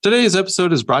Today's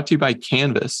episode is brought to you by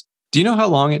Canvas. Do you know how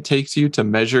long it takes you to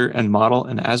measure and model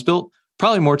an as-built?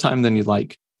 Probably more time than you'd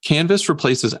like. Canvas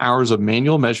replaces hours of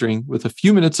manual measuring with a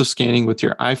few minutes of scanning with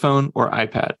your iPhone or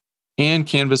iPad. And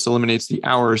Canvas eliminates the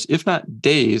hours, if not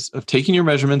days, of taking your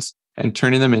measurements and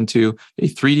turning them into a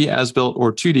 3D as-built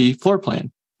or 2D floor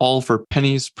plan, all for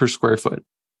pennies per square foot.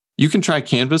 You can try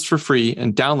Canvas for free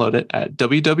and download it at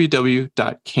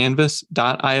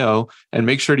www.canvas.io and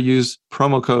make sure to use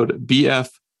promo code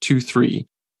BF23.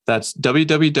 That's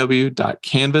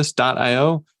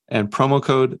www.canvas.io and promo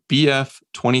code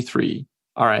BF23.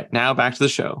 All right, now back to the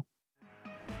show.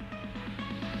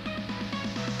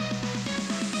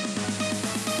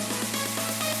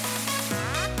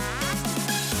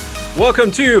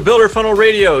 Welcome to Builder Funnel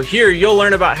Radio. Here you'll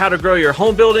learn about how to grow your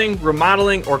home building,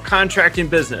 remodeling, or contracting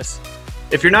business.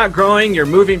 If you're not growing, you're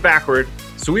moving backward.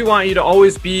 So we want you to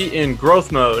always be in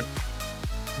growth mode.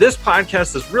 This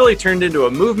podcast has really turned into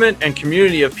a movement and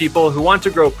community of people who want to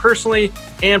grow personally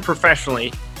and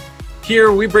professionally.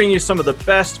 Here we bring you some of the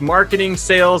best marketing,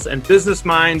 sales, and business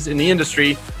minds in the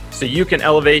industry so you can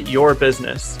elevate your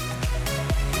business.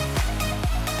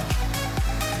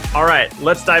 All right,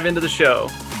 let's dive into the show.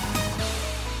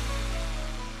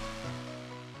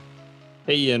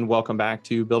 Hey, and welcome back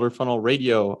to Builder Funnel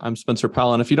Radio. I'm Spencer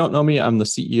Powell, and if you don't know me, I'm the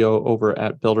CEO over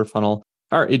at Builder Funnel.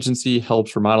 Our agency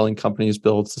helps remodeling companies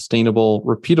build sustainable,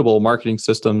 repeatable marketing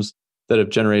systems that have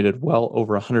generated well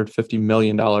over $150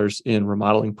 million in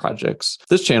remodeling projects.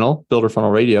 This channel, Builder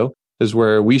Funnel Radio, is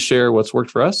where we share what's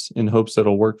worked for us in hopes that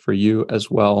it'll work for you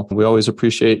as well. We always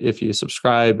appreciate if you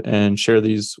subscribe and share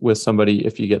these with somebody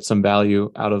if you get some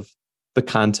value out of the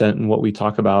content and what we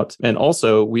talk about. And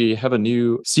also, we have a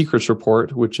new secrets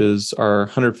report, which is our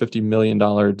 $150 million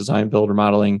design, build,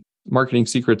 remodeling marketing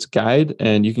secrets guide.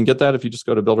 And you can get that if you just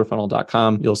go to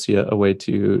builderfunnel.com. You'll see a way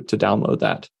to download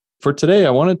that. For today, I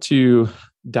wanted to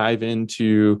dive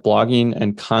into blogging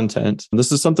and content.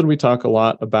 This is something we talk a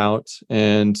lot about.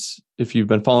 And if you've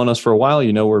been following us for a while,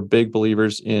 you know we're big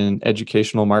believers in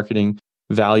educational marketing,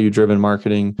 value-driven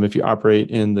marketing, if you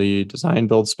operate in the design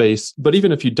build space. But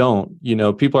even if you don't, you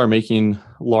know, people are making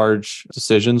large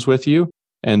decisions with you.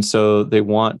 And so they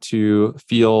want to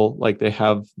feel like they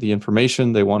have the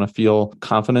information. They want to feel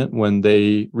confident when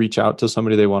they reach out to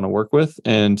somebody they want to work with.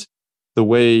 And the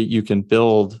way you can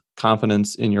build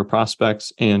confidence in your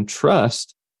prospects and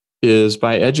trust is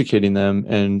by educating them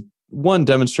and one,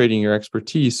 demonstrating your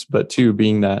expertise, but two,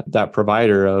 being that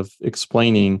provider of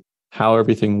explaining how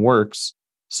everything works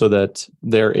so that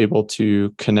they're able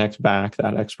to connect back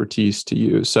that expertise to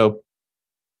you. So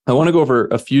I want to go over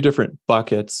a few different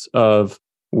buckets of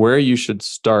where you should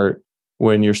start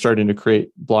when you're starting to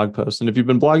create blog posts. And if you've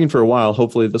been blogging for a while,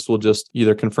 hopefully this will just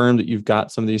either confirm that you've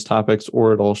got some of these topics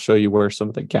or it'll show you where some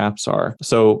of the gaps are.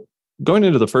 So going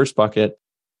into the first bucket,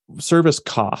 service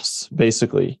costs,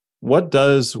 basically. What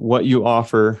does what you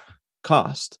offer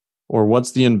cost? Or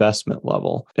what's the investment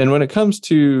level? And when it comes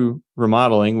to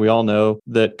remodeling, we all know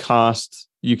that cost,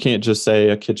 you can't just say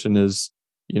a kitchen is,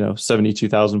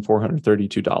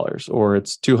 $72,432 or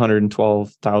it's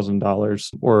 $212,000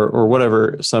 or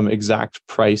whatever some exact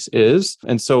price is.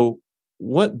 And so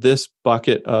what this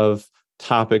bucket of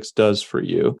topics does for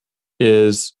you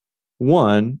is,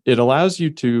 one, it allows you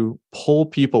to pull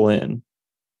people in.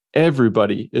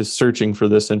 Everybody is searching for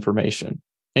this information.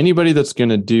 Anybody that's going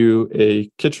to do a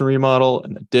kitchen remodel,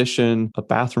 an addition, a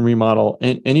bathroom remodel,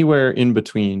 and anywhere in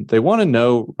between, they want to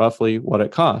know roughly what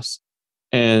it costs.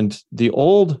 And the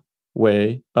old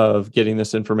way of getting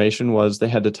this information was they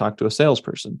had to talk to a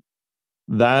salesperson.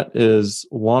 That is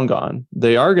long gone.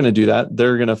 They are going to do that.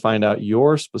 They're going to find out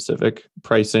your specific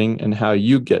pricing and how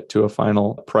you get to a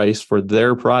final price for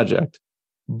their project.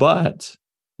 But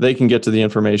they can get to the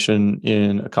information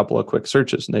in a couple of quick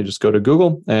searches, and they just go to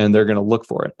Google and they're going to look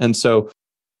for it. And so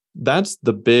that's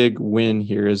the big win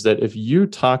here, is that if you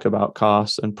talk about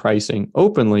costs and pricing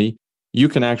openly, you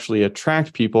can actually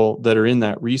attract people that are in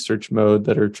that research mode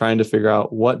that are trying to figure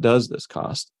out what does this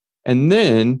cost. And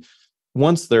then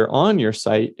once they're on your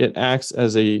site, it acts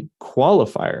as a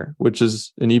qualifier, which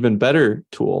is an even better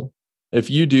tool. If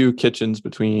you do kitchens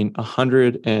between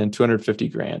 100 and 250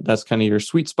 grand, that's kind of your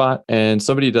sweet spot. And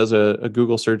somebody does a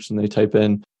Google search and they type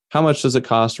in, how much does it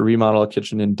cost to remodel a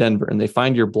kitchen in Denver? And they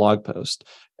find your blog post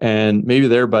and maybe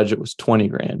their budget was 20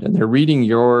 grand and they're reading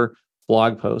your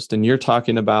blog post and you're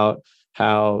talking about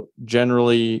how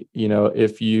generally,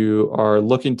 if you are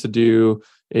looking to do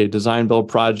a design build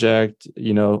project,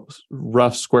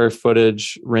 rough square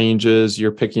footage ranges,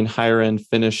 you're picking higher end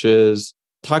finishes,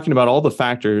 talking about all the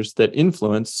factors that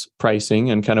influence pricing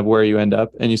and kind of where you end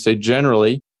up. And you say,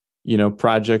 generally,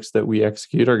 projects that we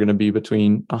execute are going to be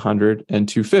between 100 and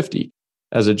 250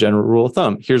 as a general rule of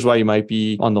thumb. Here's why you might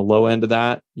be on the low end of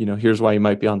that. Here's why you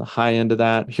might be on the high end of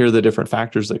that. Here are the different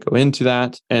factors that go into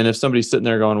that. And if somebody's sitting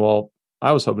there going, well,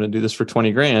 I was hoping to do this for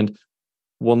 20 grand.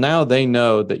 Well, now they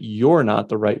know that you're not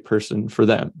the right person for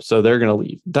them. So they're going to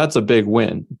leave. That's a big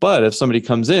win. But if somebody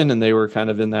comes in and they were kind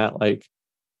of in that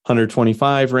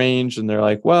 125 range and they're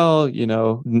like, well,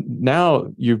 now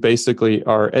you basically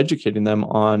are educating them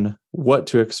on what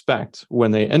to expect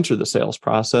when they enter the sales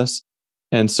process.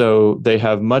 And so they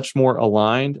have much more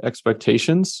aligned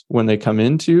expectations when they come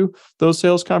into those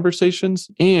sales conversations.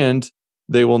 And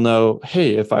they will know,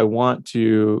 hey, if I want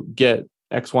to get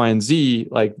X, Y, and Z,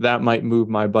 that might move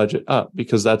my budget up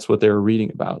because that's what they were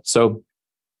reading about. So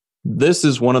this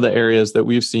is one of the areas that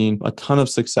we've seen a ton of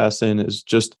success in, is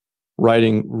just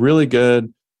writing really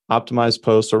good optimized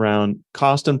posts around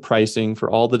cost and pricing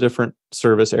for all the different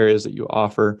service areas that you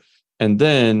offer, and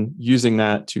then using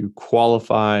that to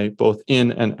qualify both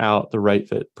in and out the right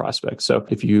fit prospects. So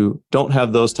if you don't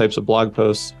have those types of blog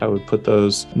posts, I would put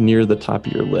those near the top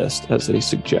of your list as a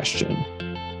suggestion.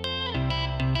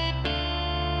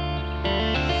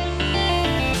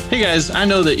 Hey guys, I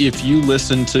know that if you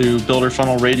listen to Builder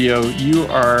Funnel Radio, you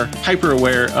are hyper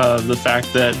aware of the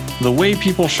fact that the way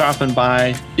people shop and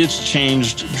buy, it's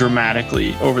changed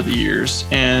dramatically over the years.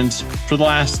 And for the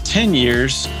last 10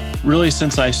 years, really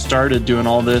since I started doing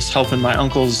all this, helping my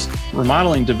uncle's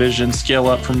remodeling division scale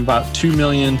up from about 2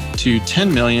 million to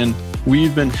 10 million,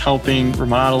 we've been helping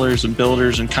remodelers and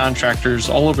builders and contractors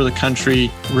all over the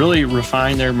country really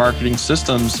refine their marketing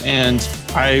systems. And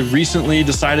I recently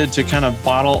decided to kind of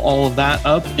bottle all of that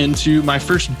up into my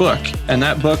first book. And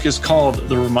that book is called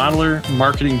The Remodeler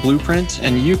Marketing Blueprint.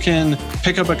 And you can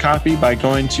pick up a copy by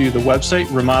going to the website,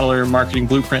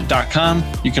 remodelermarketingblueprint.com.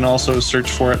 You can also search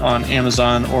for it on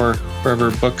Amazon or wherever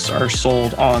books are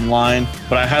sold online.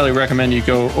 But I highly recommend you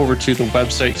go over to the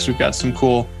website because we've got some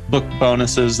cool book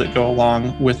bonuses that go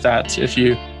along with that if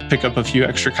you pick up a few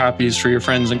extra copies for your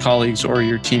friends and colleagues or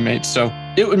your teammates. So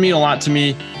it would mean a lot to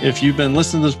me if you've been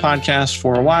listening to this podcast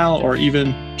for a while, or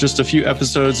even just a few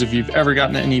episodes. If you've ever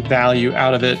gotten any value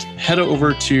out of it, head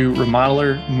over to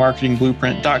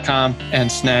remodelermarketingblueprint.com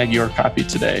and snag your copy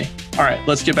today. All right,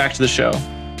 let's get back to the show.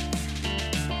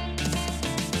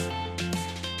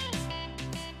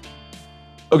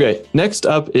 Okay, next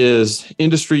up is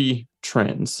industry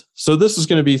trends. So this is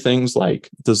going to be things like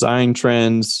design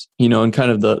trends, and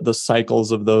kind of the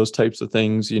cycles of those types of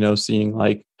things,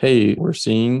 seeing hey, we're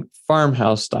seeing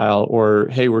farmhouse style, or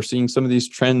hey, we're seeing some of these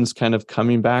trends kind of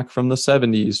coming back from the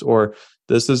 70s, or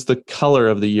this is the color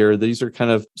of the year. These are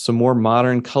kind of some more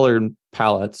modern color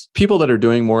palettes. People that are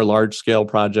doing more large scale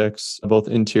projects, both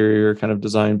interior kind of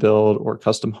design build or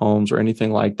custom homes or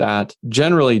anything like that,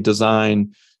 generally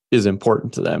design is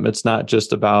important to them. It's not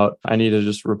just about, I need to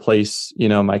just replace,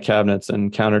 my cabinets and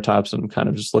countertops, and I'm kind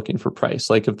of just looking for price.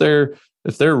 If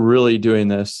they're really doing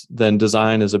this, then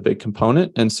design is a big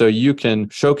component. And so you can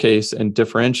showcase and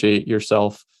differentiate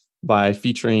yourself by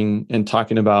featuring and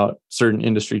talking about certain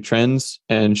industry trends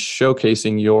and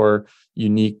showcasing your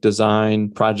unique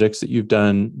design projects that you've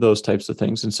done, those types of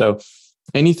things. And so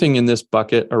anything in this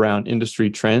bucket around industry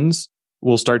trends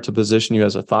will start to position you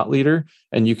as a thought leader,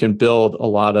 and you can build a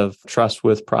lot of trust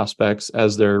with prospects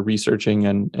as they're researching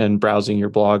and browsing your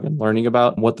blog and learning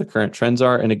about what the current trends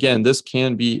are. And again, this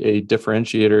can be a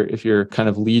differentiator if you're kind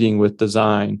of leading with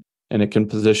design, and it can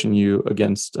position you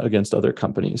against other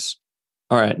companies.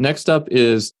 All right, next up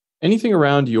is anything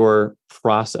around your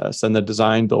process and the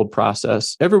design build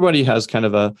process. Everybody has kind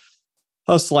of a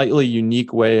slightly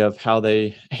unique way of how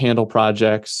they handle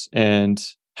projects and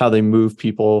how they move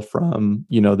people from,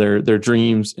 their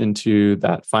dreams into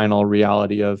that final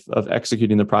reality of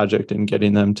executing the project and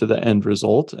getting them to the end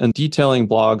result, and detailing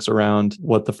blogs around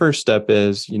what the first step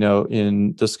is,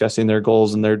 in discussing their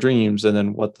goals and their dreams. And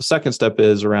then what the second step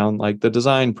is around the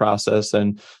design process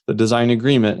and the design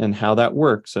agreement and how that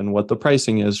works and what the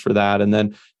pricing is for that. And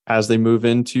then as they move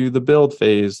into the build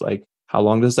phase, how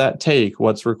long does that take?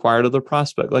 What's required of the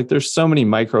prospect? There's so many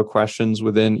micro questions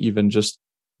within even just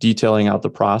detailing out the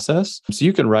process. So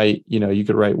you can write, you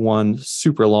could write one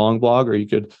super long blog, or you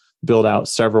could build out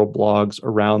several blogs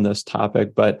around this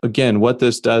topic. But again, what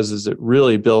this does is it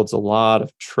really builds a lot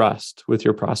of trust with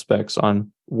your prospects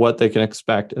on what they can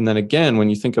expect. And then again,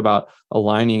 when you think about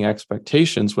aligning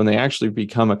expectations, when they actually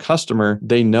become a customer,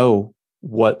 they know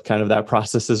what kind of that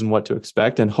process is and what to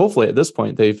expect. And hopefully at this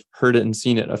point, they've heard it and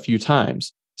seen it a few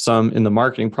times, some in the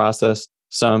marketing process,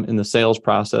 some in the sales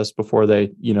process before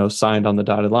they, signed on the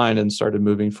dotted line and started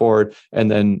moving forward. And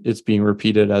then it's being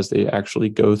repeated as they actually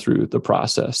go through the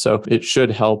process. So it should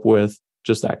help with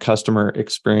just that customer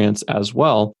experience as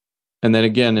well. And then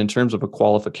again, in terms of a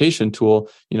qualification tool,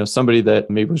 somebody that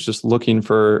maybe was just looking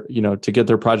for, to get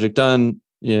their project done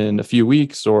in a few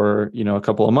weeks or, a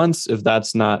couple of months, if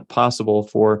that's not possible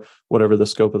for whatever the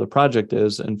scope of the project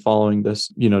is and following this,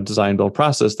 design build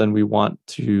process, then we want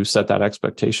to set that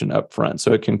expectation up front.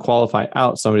 So it can qualify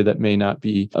out somebody that may not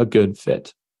be a good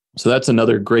fit. So that's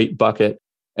another great bucket.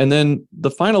 And then the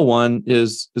final one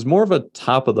is more of a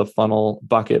top of the funnel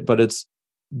bucket, but it's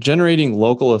generating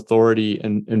local authority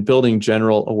and building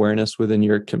general awareness within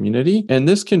your community. And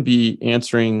this can be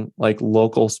answering like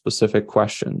local specific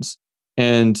questions.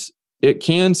 And it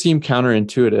can seem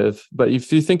counterintuitive, but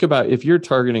if you think about if you're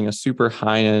targeting a super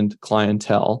high-end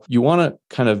clientele, you want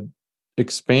to kind of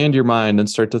expand your mind and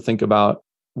start to think about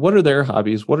what are their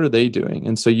hobbies, what are they doing?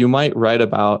 And so you might write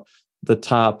about the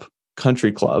top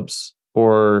country clubs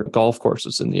or golf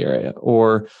courses in the area,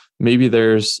 or maybe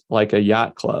there's like a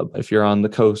yacht club if you're on the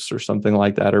coast or something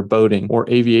like that, or boating or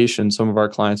aviation. Some of our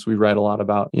clients, we write a lot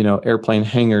about, airplane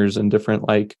hangars and different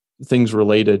like things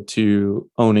related to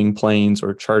owning planes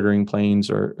or chartering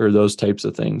planes or those types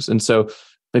of things. And so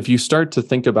if you start to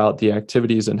think about the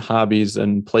activities and hobbies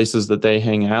and places that they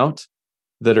hang out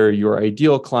that are your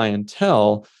ideal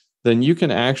clientele, then you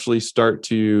can actually start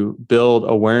to build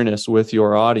awareness with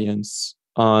your audience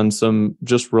on some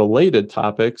just related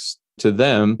topics to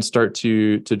them, start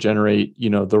to generate,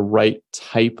 the right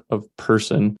type of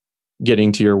person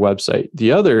getting to your website.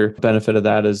 The other benefit of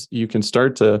that is you can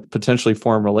start to potentially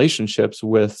form relationships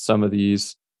with some of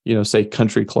these, say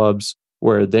country clubs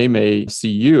where they may see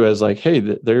you as like, hey,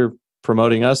 they're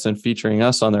promoting us and featuring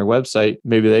us on their website.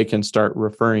 Maybe they can start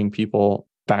referring people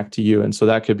back to you. And so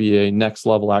that could be a next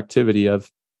level activity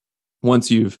of once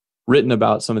you've written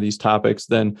about some of these topics,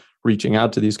 then reaching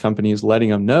out to these companies, letting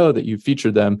them know that you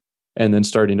featured them, and then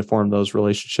starting to form those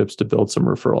relationships to build some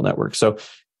referral networks. So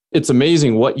it's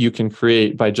amazing what you can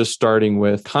create by just starting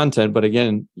with content. But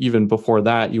again, even before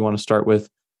that, you want to start with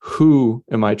who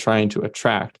am I trying to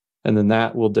attract? And then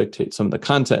that will dictate some of the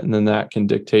content. And then that can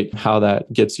dictate how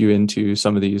that gets you into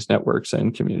some of these networks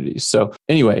and communities. So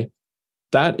anyway,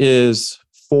 that is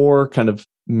 4 kind of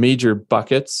major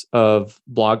buckets of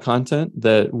blog content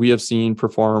that we have seen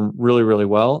perform really, really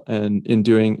well and in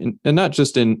doing, and not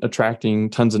just in attracting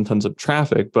tons and tons of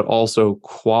traffic, but also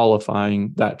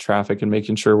qualifying that traffic and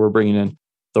making sure we're bringing in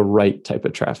the right type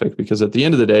of traffic. Because at the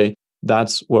end of the day,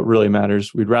 that's what really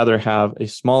matters. We'd rather have a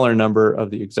smaller number of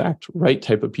the exact right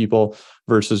type of people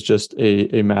versus just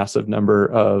a massive number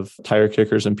of tire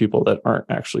kickers and people that aren't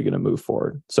actually going to move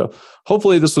forward. So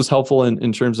hopefully this was helpful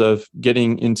in terms of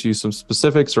getting into some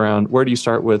specifics around where do you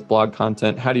start with blog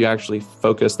content? How do you actually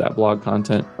focus that blog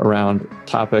content around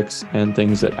topics and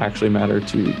things that actually matter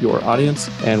to your audience?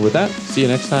 And with that, see you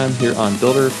next time here on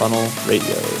Builder Funnel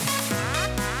Radio.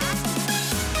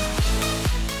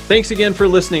 Thanks again for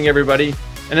listening, everybody.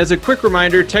 And as a quick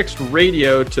reminder, text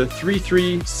radio to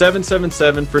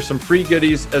 33777 for some free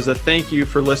goodies as a thank you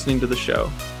for listening to the show.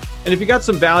 And if you got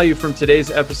some value from today's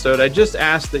episode, I just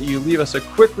ask that you leave us a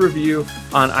quick review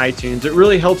on iTunes. It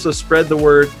really helps us spread the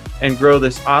word and grow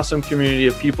this awesome community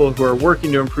of people who are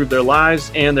working to improve their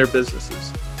lives and their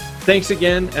businesses. Thanks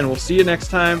again, and we'll see you next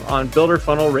time on Builder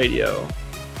Funnel Radio.